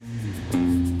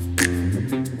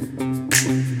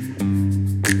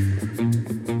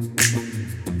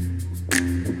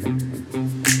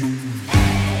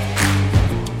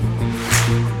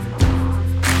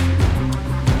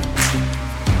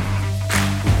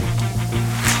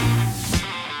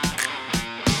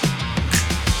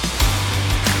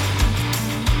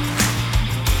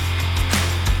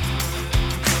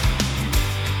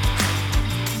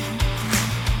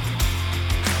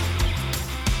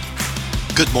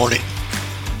Good morning.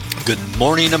 Good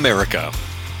morning, America.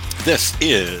 This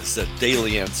is the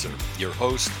Daily Answer. Your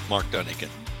host, Mark Dunagan.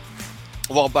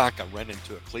 A while back, I ran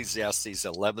into Ecclesiastes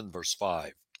 11, verse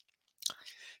 5.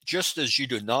 Just as you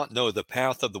do not know the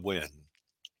path of the wind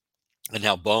and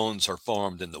how bones are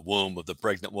formed in the womb of the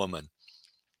pregnant woman,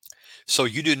 so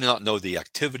you do not know the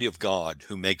activity of God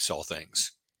who makes all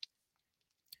things.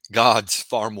 God's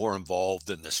far more involved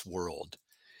in this world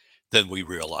than we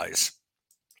realize.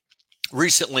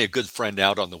 Recently, a good friend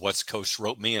out on the West Coast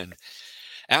wrote me and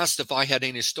asked if I had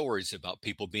any stories about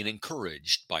people being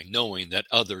encouraged by knowing that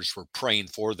others were praying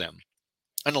for them.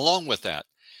 And along with that,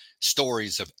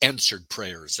 stories of answered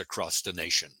prayers across the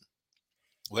nation.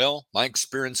 Well, my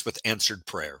experience with answered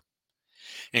prayer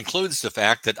includes the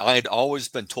fact that I had always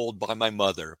been told by my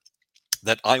mother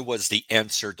that I was the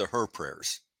answer to her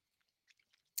prayers.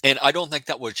 And I don't think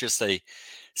that was just a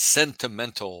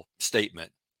sentimental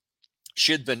statement.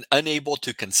 She had been unable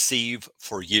to conceive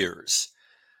for years,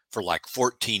 for like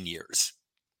 14 years.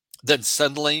 Then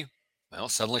suddenly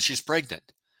she's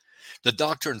pregnant. The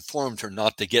doctor informed her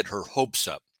not to get her hopes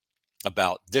up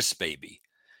about this baby,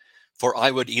 for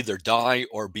I would either die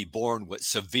or be born with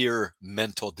severe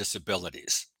mental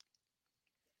disabilities.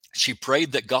 She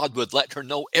prayed that God would let her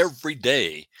know every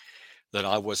day that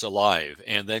I was alive.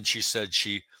 And then she said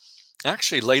she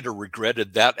actually later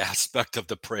regretted that aspect of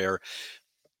the prayer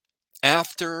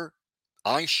after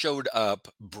I showed up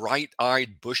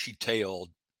bright-eyed, bushy-tailed,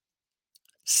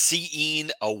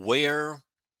 seeing, aware,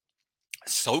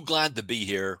 so glad to be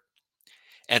here,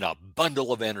 and a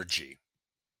bundle of energy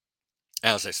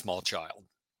as a small child.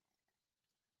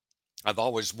 I've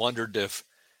always wondered if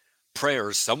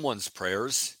someone's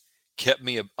prayers, kept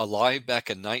me alive back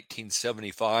in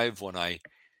 1975 when I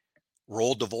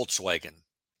rolled the Volkswagen,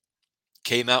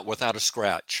 came out without a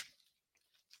scratch.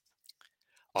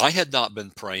 I had not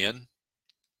been praying,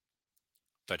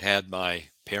 but had my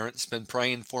parents been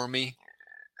praying for me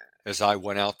as I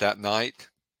went out that night?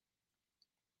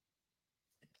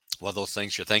 Well, those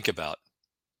things you think about.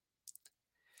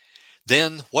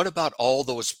 Then what about all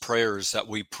those prayers that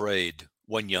we prayed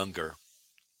when younger?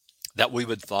 That we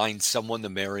would find someone to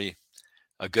marry,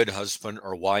 a good husband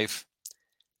or wife.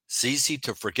 It's easy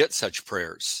to forget such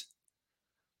prayers,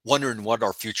 wondering what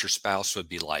our future spouse would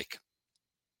be like.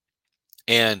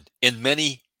 And in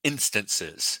many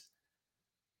instances,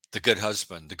 the good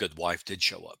husband, the good wife did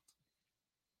show up.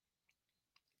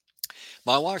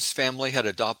 My wife's family had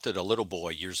adopted a little boy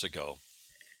years ago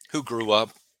who grew up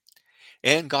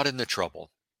and got into trouble.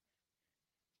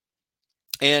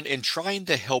 And in trying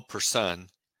to help her son,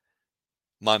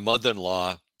 my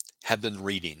mother-in-law had been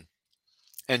reading.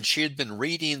 And she had been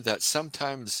reading that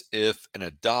sometimes if an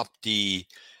adoptee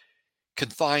can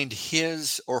find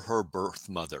his or her birth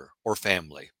mother or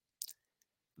family,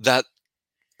 that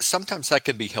sometimes that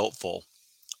can be helpful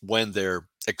when they're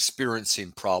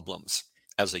experiencing problems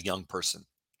as a young person.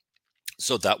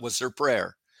 So that was her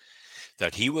prayer,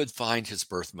 that he would find his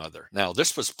birth mother. Now,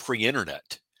 this was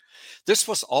pre-internet. This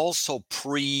was also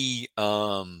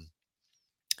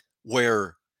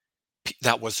where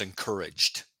that was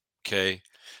encouraged. Okay.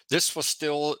 This was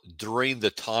still during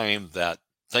the time that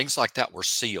things like that were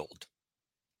sealed.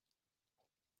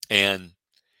 And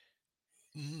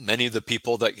many of the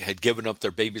people that had given up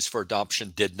their babies for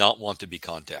adoption did not want to be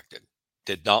contacted,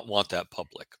 did not want that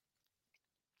public.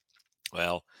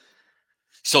 Well,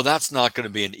 so that's not going to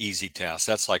be an easy task.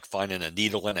 That's like finding a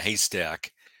needle in a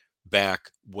haystack back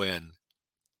when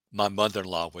my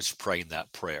mother-in-law was praying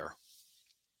that prayer.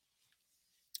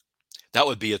 That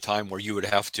would be a time where you would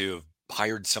have to have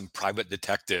hired some private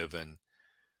detective and,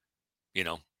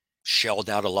 shelled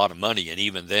out a lot of money. And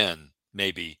even then,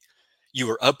 maybe you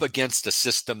were up against a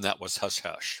system that was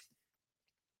hush-hush.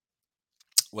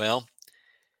 Well,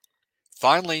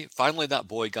 finally, that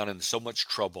boy got into so much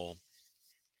trouble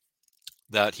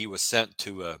that he was sent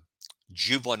to a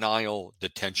juvenile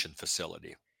detention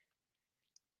facility.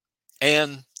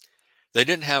 And they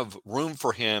didn't have room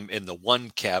for him in the one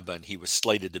cabin he was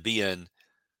slated to be in,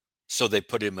 so they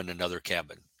put him in another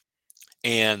cabin.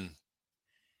 And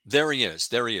there he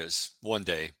is one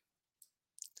day,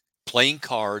 playing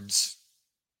cards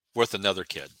with another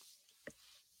kid.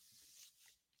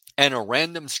 And a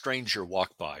random stranger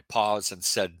walked by, paused, and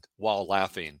said while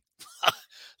laughing,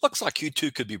 "Looks like you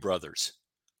two could be brothers."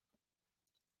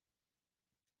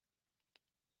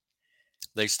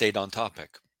 They stayed on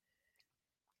topic,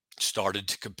 started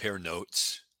to compare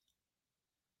notes,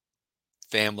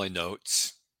 family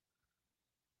notes.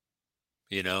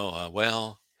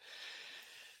 Well,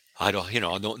 I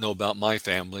don't know about my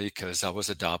family because I was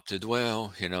adopted.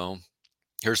 Well,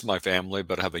 here's my family,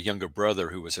 but I have a younger brother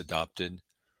who was adopted.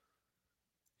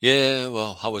 Yeah,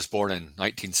 well, I was born in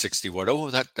 1961.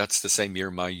 Oh, that's the same year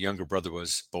my younger brother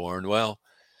was born. Well,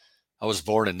 I was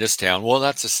born in this town. Well,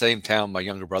 that's the same town my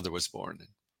younger brother was born in.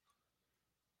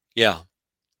 Yeah,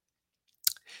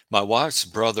 my wife's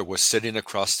brother was sitting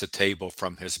across the table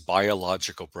from his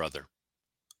biological brother.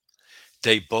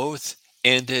 They both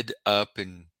ended up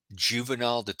in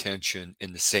juvenile detention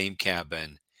in the same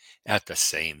cabin at the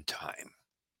same time.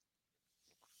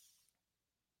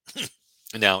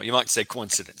 Now, you might say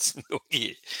coincidence.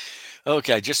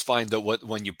 Okay, I just find that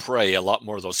when you pray, a lot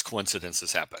more of those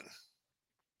coincidences happen.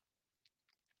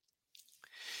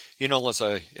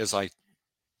 As I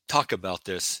talk about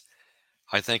this,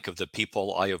 I think of the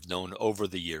people I have known over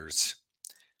the years.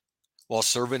 While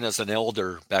serving as an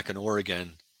elder back in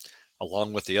Oregon,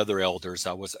 along with the other elders,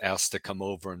 I was asked to come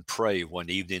over and pray one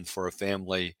evening for a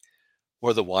family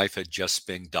where the wife had just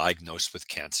been diagnosed with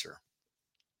cancer.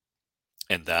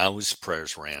 And those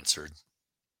prayers were answered.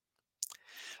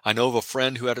 I know of a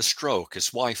friend who had a stroke.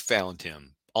 His wife found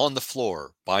him on the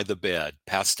floor by the bed,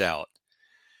 passed out.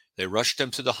 They rushed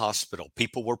him to the hospital.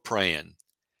 People were praying,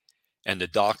 and the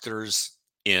doctors,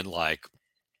 in like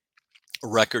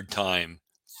record time,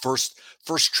 first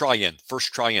try in.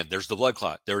 There's the blood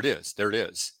clot. There it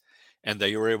is, and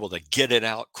they were able to get it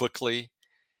out quickly.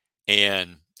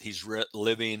 And he's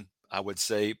living, I would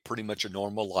say, pretty much a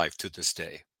normal life to this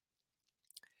day.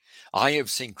 I have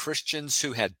seen Christians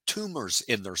who had tumors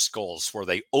in their skulls where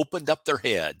they opened up their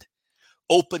head,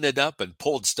 opened it up and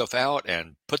pulled stuff out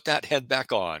and put that head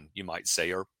back on, you might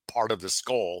say, or part of the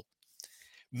skull.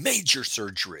 Major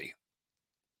surgery,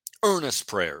 earnest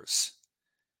prayers,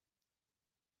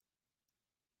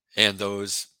 and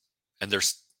their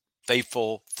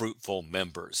faithful, fruitful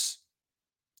members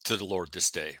to the Lord this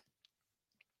day.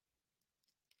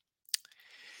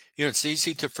 It's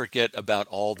easy to forget about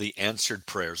all the answered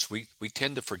prayers. We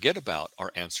tend to forget about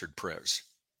our answered prayers.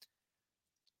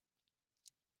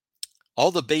 All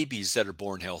the babies that are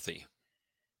born healthy,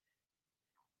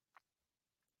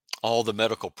 all the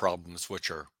medical problems which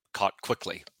are caught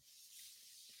quickly,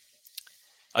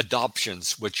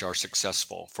 adoptions which are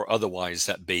successful, for otherwise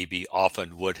that baby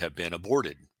often would have been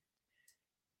aborted.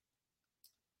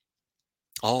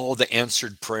 All the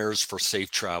answered prayers for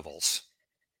safe travels,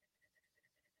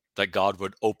 that God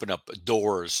would open up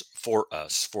doors for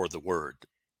us for the word.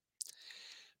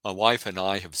 My wife and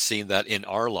I have seen that in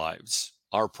our lives.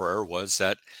 Our prayer was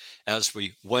that as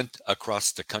we went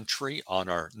across the country on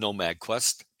our nomad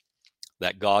quest,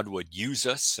 that God would use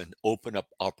us and open up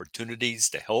opportunities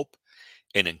to help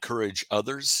and encourage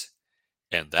others.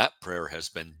 And that prayer has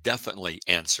been definitely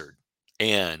answered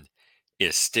and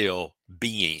is still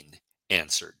being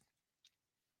answered.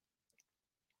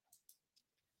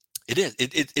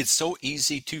 It's so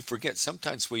easy to forget.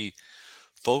 Sometimes we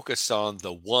focus on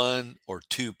the one or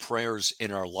two prayers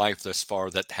in our life thus far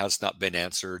that has not been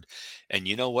answered. And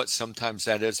you know what? Sometimes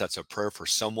that's a prayer for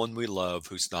someone we love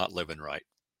who's not living right.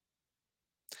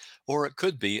 Or it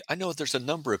could be, I know there's a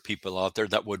number of people out there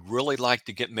that would really like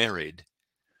to get married.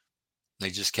 They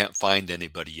just can't find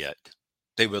anybody yet.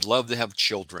 They would love to have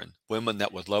children, women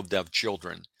that would love to have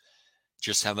children,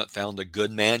 just haven't found a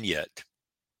good man yet.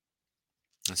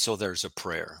 And so there's a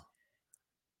prayer.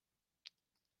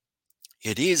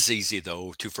 It is easy,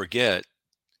 though, to forget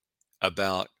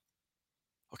about,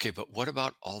 okay, but what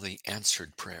about all the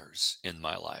answered prayers in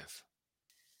my life?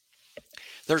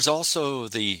 There's also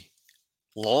the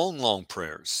long, long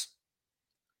prayers.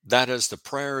 That is the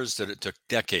prayers that it took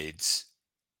decades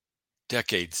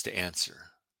to answer.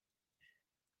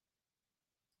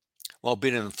 While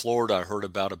being in Florida, I heard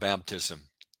about a baptism.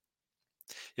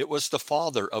 It was the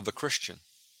father of a Christian,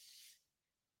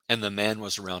 and the man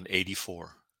was around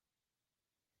 84.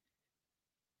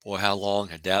 Boy, how long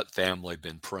had that family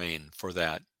been praying for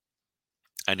that?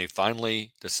 And he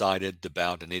finally decided to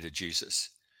bow the knee to Jesus.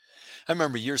 I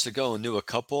remember years ago, I knew a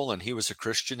couple, and he was a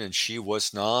Christian and she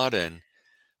was not. And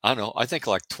I don't know, I think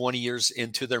like 20 years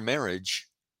into their marriage,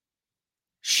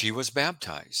 she was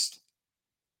baptized.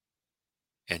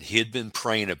 And he had been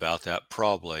praying about that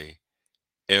probably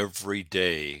every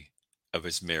day of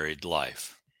his married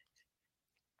life.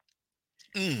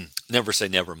 Never say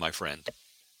never, my friend.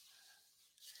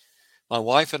 My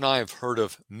wife and I have heard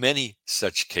of many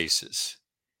such cases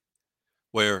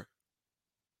where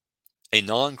a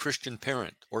non Christian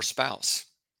parent or spouse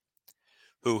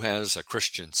who has a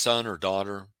Christian son or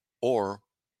daughter or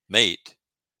mate,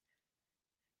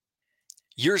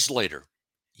 years later,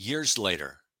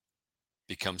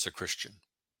 becomes a Christian.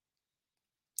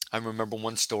 I remember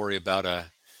one story about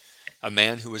a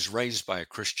man who was raised by a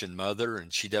Christian mother,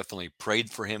 and she definitely prayed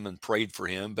for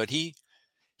him, but he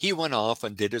went off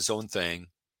and did his own thing.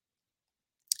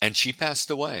 and she passed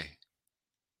away.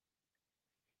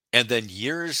 And then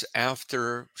years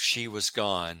after she was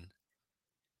gone,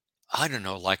 I don't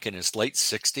know, like in his late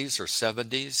 60s or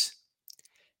 70s,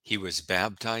 he was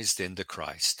baptized into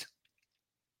Christ.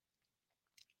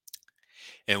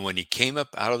 And when he came up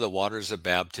out of the waters of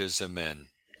baptism and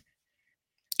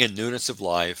in newness of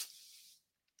life,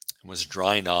 was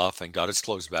drying off and got his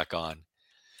clothes back on,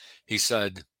 he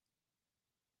said,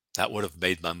 that would have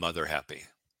made my mother happy.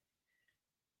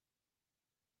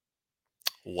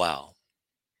 Wow.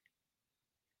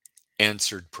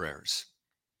 Answered prayers.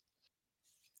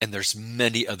 And there's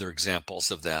many other examples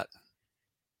of that.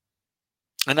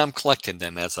 And I'm collecting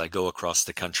them as I go across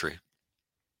the country.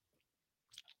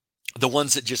 The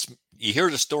ones that just, you hear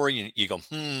the story and you go,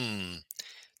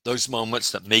 those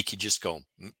moments that make you just go,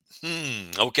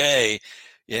 okay,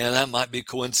 yeah, that might be a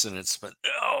coincidence, but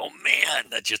oh man,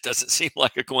 that just doesn't seem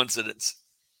like a coincidence.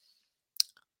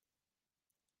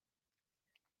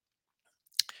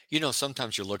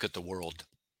 Sometimes you look at the world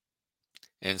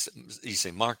and you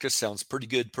say, Mark, this sounds pretty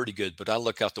good. But I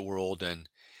look out the world and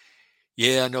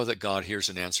yeah, I know that God hears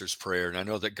and answers prayer and I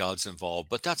know that God's involved,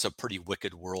 but that's a pretty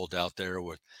wicked world out there.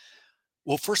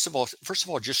 Well, first of all,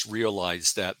 just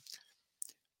realize that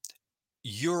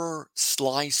your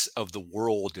slice of the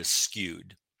world is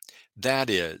skewed. That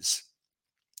is,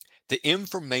 the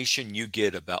information you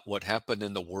get about what happened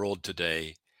in the world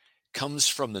today comes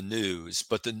from the news,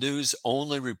 but the news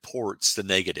only reports the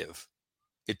negative.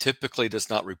 It typically does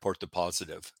not report the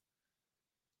positive.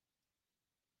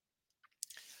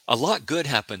 A lot good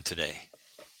happened today.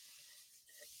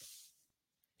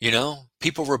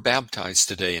 People were baptized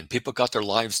today and people got their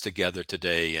lives together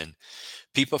today and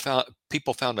people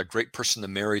found a great person to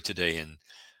marry today and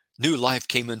new life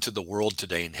came into the world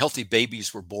today and healthy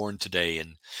babies were born today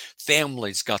and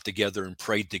families got together and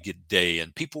prayed today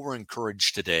and people were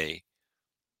encouraged today.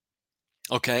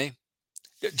 Okay?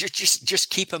 Just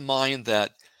keep in mind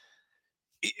that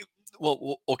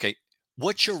okay,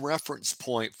 what's your reference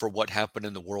point for what happened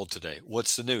in the world today?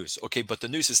 What's the news? Okay, but the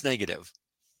news is negative.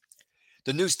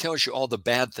 The news tells you all the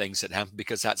bad things that happen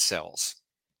because that sells,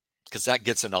 because that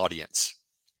gets an audience.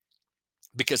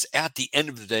 Because at the end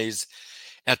of the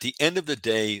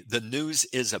day, the news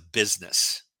is a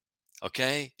business.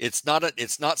 Okay? It's not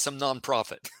some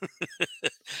nonprofit.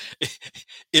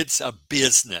 It's a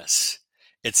business.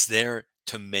 It's there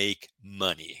to make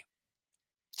money.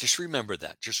 Just remember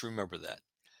that. Just remember that.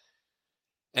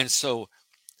 And so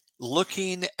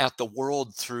looking at the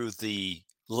world through the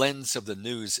lens of the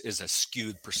news is a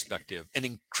skewed perspective, an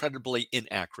incredibly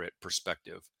inaccurate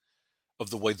perspective of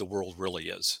the way the world really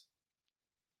is.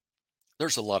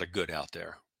 There's a lot of good out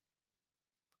there.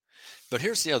 But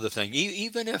here's the other thing.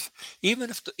 Even if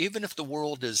the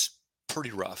world is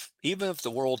pretty rough, even if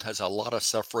the world has a lot of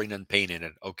suffering and pain in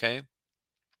it, okay?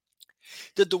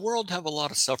 Did the world have a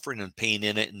lot of suffering and pain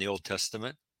in it in the Old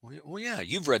Testament? Well, yeah,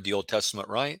 you've read the Old Testament,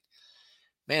 right?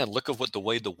 Man, look at what the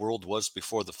way the world was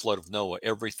before the flood of Noah.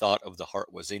 Every thought of the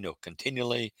heart was,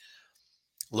 continually.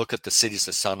 Look at the cities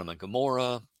of Sodom and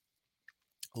Gomorrah.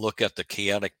 Look at the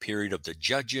chaotic period of the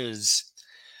judges.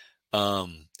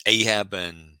 Ahab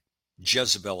and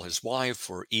Jezebel, his wife,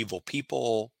 were evil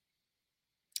people,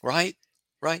 right?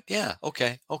 Right? Yeah.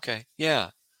 Okay. Okay. Yeah.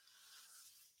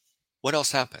 What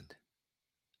else happened?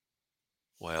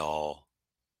 Well,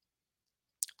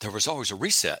 there was always a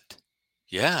reset.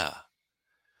 Yeah.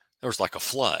 There was like a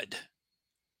flood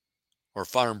or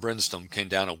fire and brimstone came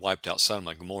down and wiped out Sodom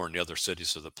and Gomorrah and the other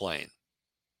cities of the plain.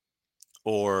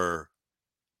 Or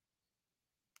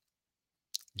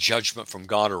judgment from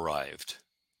God arrived.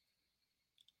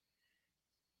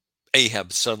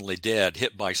 Ahab suddenly dead,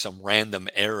 hit by some random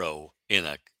arrow in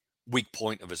a weak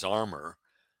point of his armor,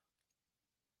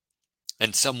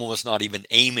 and someone was not even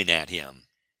aiming at him.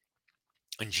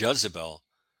 And Jezebel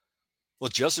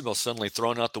suddenly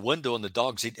thrown out the window, and the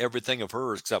dogs eat everything of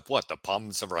her except what? The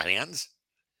palms of her hands?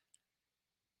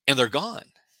 And they're gone.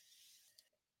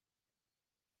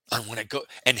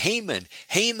 And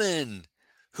Haman,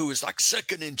 who is like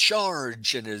second in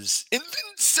charge and is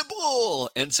invincible,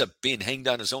 ends up being hanged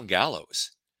on his own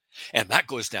gallows. And that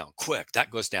goes down quick.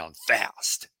 That goes down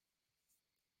fast.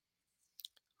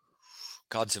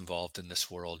 God's involved in this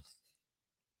world.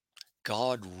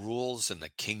 God rules in the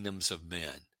kingdoms of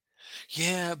men.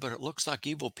 Yeah, but it looks like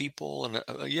evil people. And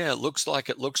yeah, it looks like.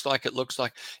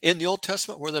 In the Old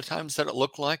Testament, were there times that it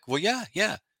looked like? Well, yeah,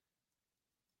 yeah.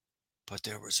 But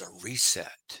there was a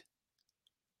reset.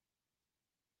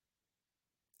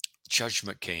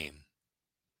 Judgment came.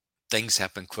 Things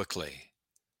happened quickly.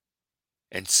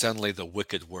 And suddenly the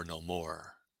wicked were no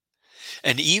more.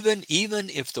 And even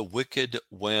if the wicked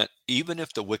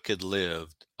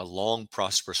lived a long,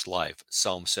 prosperous life,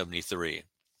 Psalm 73,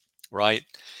 right?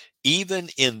 Even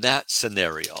in that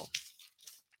scenario,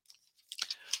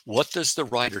 what does the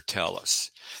writer tell us?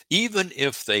 Even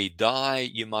if they die,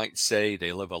 you might say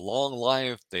they live a long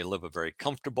life, they live a very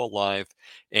comfortable life,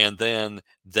 and then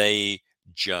they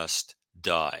just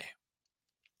die.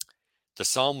 The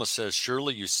psalmist says,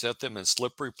 surely you set them in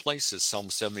slippery places, Psalm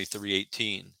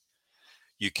 73:18.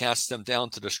 You cast them down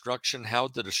to destruction. How?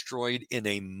 They're destroyed in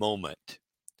a moment.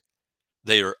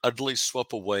 They are utterly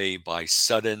swept away by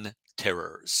sudden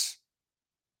terrors.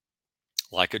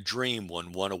 Like a dream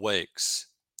when one awakes.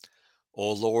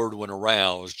 O Lord, when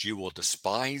aroused, you will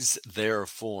despise their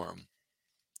form.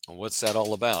 And what's that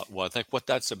all about? Well, I think what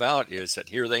that's about is that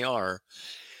here they are.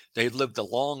 They've lived a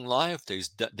long life.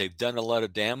 They've done a lot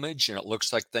of damage, and it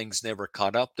looks like things never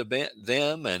caught up to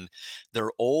them. And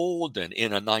they're old and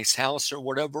in a nice house or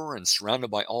whatever, and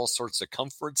surrounded by all sorts of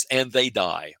comforts, and they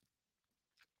die.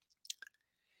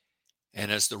 And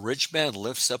as the rich man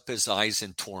lifts up his eyes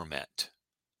in torment,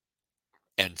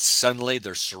 and suddenly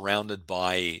they're surrounded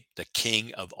by the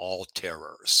king of all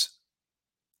terrors.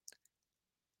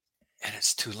 And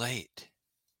it's too late.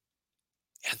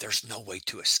 And there's no way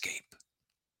to escape.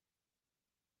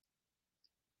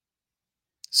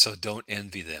 So don't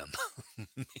envy them.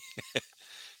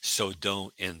 So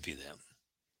don't envy them.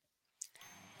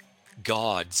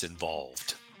 God's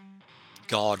involved.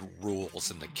 God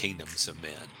rules in the kingdoms of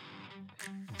men.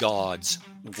 God's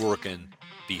working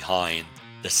behind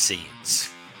the scenes.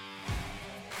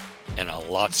 And a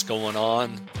lot's going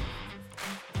on,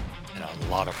 and a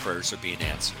lot of prayers are being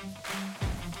answered.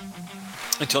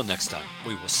 Until next time,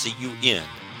 we will see you in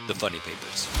the Funny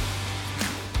Papers.